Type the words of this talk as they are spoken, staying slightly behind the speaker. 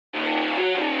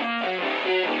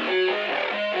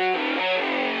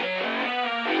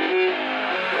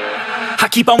I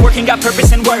keep on working, got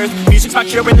purpose and worth. Music's my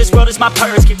cure and this world is my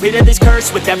purse. Get rid of this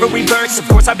curse with every verse. Of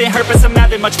course I've been hurt, but some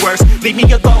have it much worse. Leave me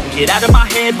alone, get out of my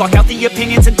head. Block out the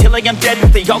opinions until I am dead.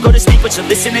 They all go to sleep, but you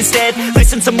listen instead.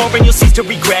 Listen some more and you'll cease to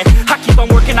regret. I keep on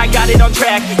working, I got it on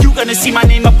track. You gonna see my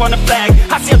name up on the flag.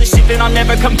 I sail this ship and I'll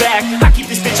never come back. I keep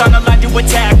this bitch on the line to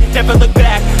attack. Never look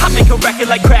back, I make a record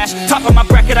like Crash. Top of my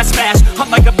bracket I smash, up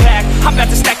like a pack. I'm about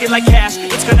to stack it like cash.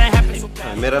 It's gonna happen so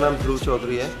fast. मेरा नाम ध्रुव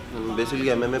चौधरी है। Basically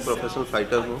MMA professional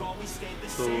fighter हूँ।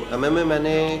 तो MMA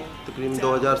मैंने तकरीबन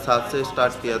 2007 से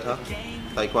start किया था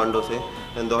ताइक्वांडो से।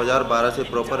 2012 से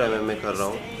प्रॉपर MMA कर रहा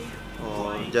हूँ।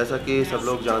 और जैसा कि सब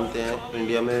लोग जानते हैं,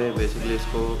 इंडिया में बेसिकली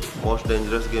इसको मोस्ट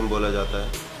डेंजरस गेम बोला जाता है।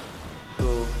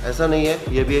 तो ऐसा नहीं है,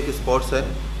 ये भी एक स्पोर्ट्स है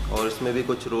और इसमें भी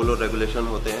कुछ रूल और रेगुलेशन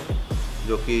होते हैं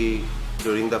जो कि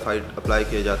ड्यूरिंग द फाइट अप्लाई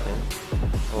किए जाते हैं।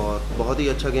 और बहुत ही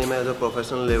अच्छा गेम है एज अ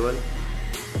प्रोफेशनल लेवल।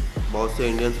 बहुत से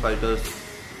इंडियन फाइटर्स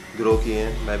ग्रो किए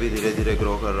हैं, मैं भी धीरे धीरे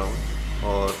ग्रो कर रहा हूँ।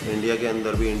 और इंडिया के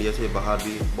अंदर भी, इंडिया से बाहर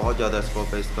भी बहुत ज़्यादा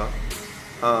स्कोप है इसका।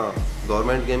 हाँ,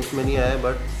 गवर्नमेंट गेम्स में नहीं आया,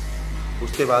 बट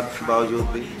उसके बावजूद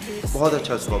भी बहुत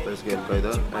अच्छा स्कोप है इस गेम का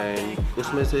इधर। एंड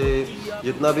उसमें से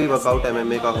जितना भी वर्कआउट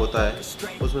MMA का होता है,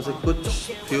 उसमें से कुछ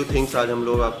फ्यू थिंग्स आज हम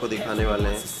लोग आपको दिखाने वाले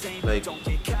हैं। लाइक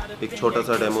एक छोटा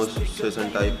सा demonstration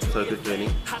type circuit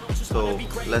training. So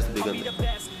let's begin.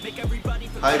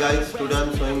 Hi guys, today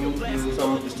I'm showing you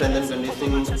some strength and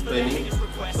conditioning training.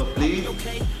 So please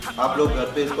आप लोग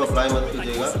घर पे इसको अप्लाई मत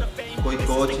कीजिएगा। कोई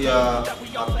कोच या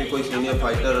आपके कोई सीनियर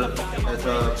फाइटर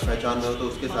ऐसा पहचान में हो तो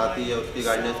उसके साथ ही या उसकी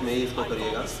गाइडेंस में ही इसको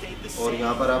करिएगा। और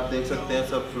यहाँ पर आप देख सकते हैं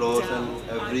सब फ्लोर्स एंड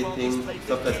एवरीथिंग,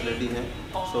 सब फैसिलिटी हैं।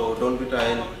 So don't be try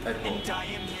at home.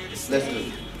 Let's do.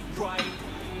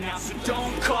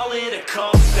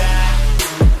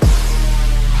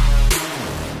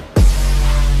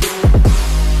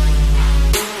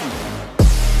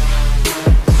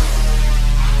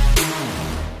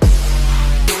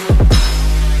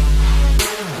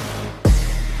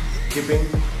 Keeping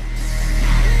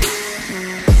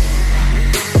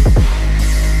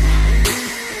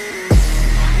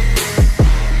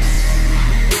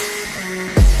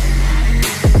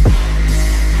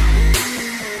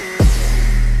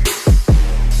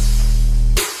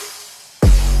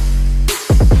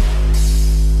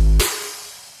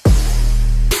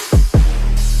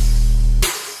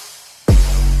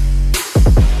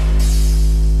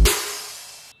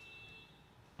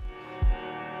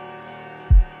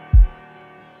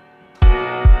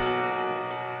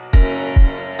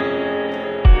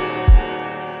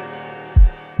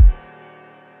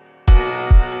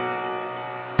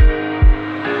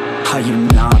I am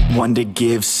not one to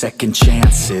give second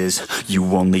chances. You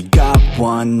only got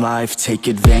one life, take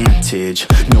advantage.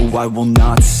 No, I will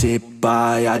not sit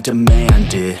by, I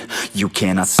demand it. You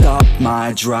cannot stop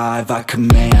my drive, I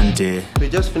command it. We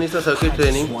just finished the circuit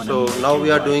training, so now we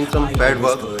are doing some pad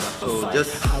work. So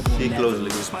just see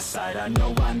closely. I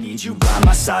know I need you by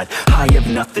my side. I have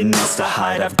nothing else to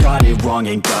hide. I've got it wrong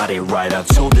and got it right.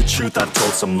 I've told the truth, I've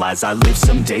told some lies. I live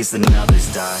some days than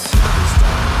others die.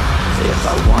 If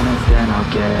I want it, then I'll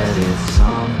get it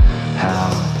somehow.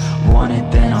 Want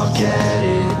it, then I'll get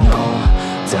it, no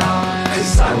doubt.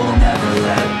 'Cause I will never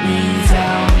let me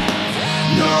down.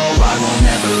 No, I will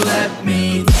never let me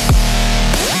down.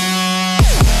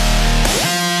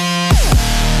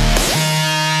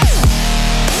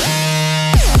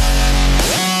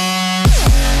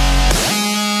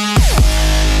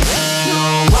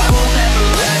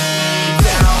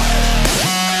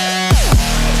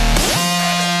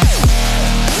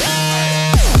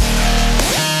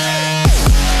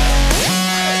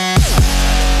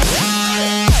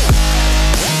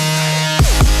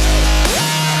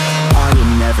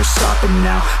 Stopping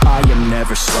now, I am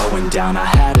never slowing down. I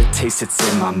had a taste, it's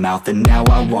in my mouth, and now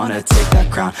I wanna take that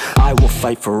crown. I will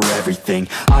fight for everything,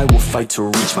 I will fight to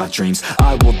reach my dreams.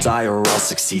 I will die or I'll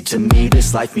succeed, to me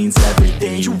this life means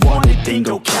everything. You want it, then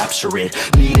go capture it.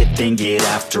 Need it, then get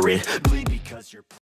after it. Bleed because you're